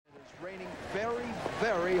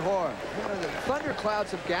very hard. You know, the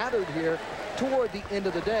thunderclouds have gathered here toward the end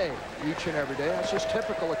of the day, each and every day. That's just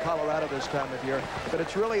typical of Colorado this time of year. But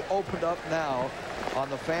it's really opened up now on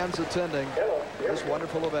the fans attending this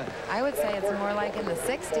wonderful event. I would say it's more like in the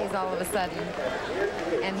 60s all of a sudden.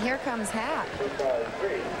 And here comes Hap.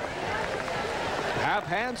 Hap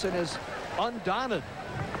Hansen is undaunted,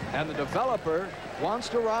 and the developer wants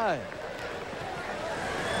to ride.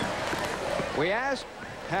 We asked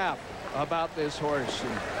Hap about this horse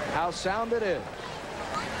and how sound it is.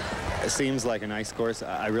 It seems like a nice course.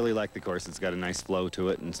 I really like the course. It's got a nice flow to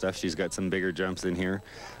it and stuff. She's got some bigger jumps in here.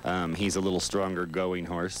 He's a little stronger going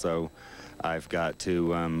horse, so I've got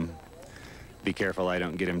to be careful I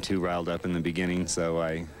don't get him too riled up in the beginning, so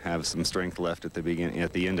I have some strength left at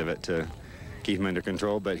the end of it to keep him under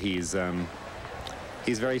control. But he's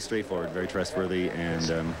very straightforward, very trustworthy,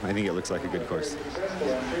 and I think it looks like a good course.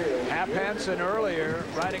 Hap Hansen earlier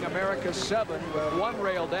riding America's 7 with 1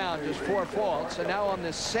 rail down, just 4 faults, and now on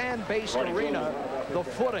this sand-based arena, the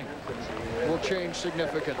footing will change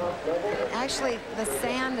significantly. Actually, the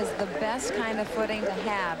sand is the best kind of footing to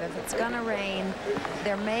have. If it's going to rain,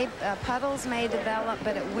 there may puddles may develop,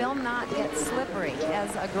 but it will not get slippery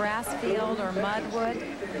as a grass field or mud would.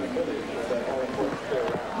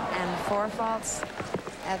 And 4 faults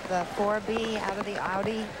at the 4B out of the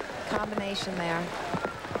Audi combination there.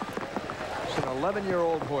 It's an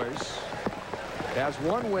 11-year-old horse. It has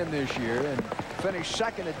 1 win this year and finished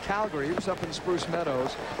 2nd at Calgary. He was up in Spruce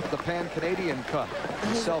Meadows, the Pan-Canadian Cup,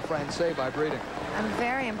 Self-Francais by breeding. I'm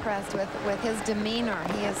very impressed with his demeanor.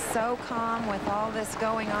 He is so calm with all this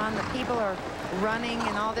going on. The people are running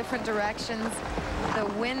in all different directions. The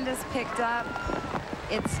wind is picked up.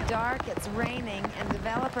 It's dark, it's raining, and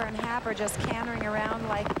developer and Hap are just cantering around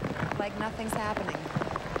like nothing's happening.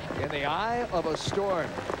 In the eye of a storm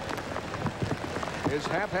is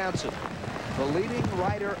Hap Hansen, the leading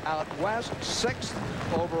rider out west, 6th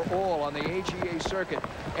overall on the AGA circuit.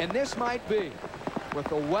 And this might be, with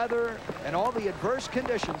the weather and all the adverse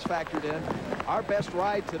conditions factored in, our best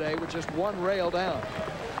ride today with just 1 rail down.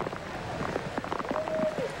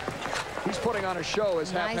 He's putting on a show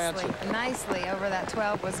as Hap Hansen. Nicely over that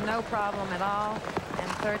 12 was no problem at all. And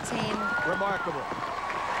 13. Remarkable.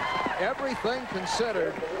 Everything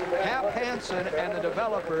considered, Hap Hansen and the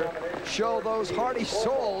developer show those hardy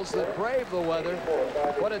souls that brave the weather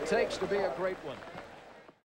what it takes to be a great one.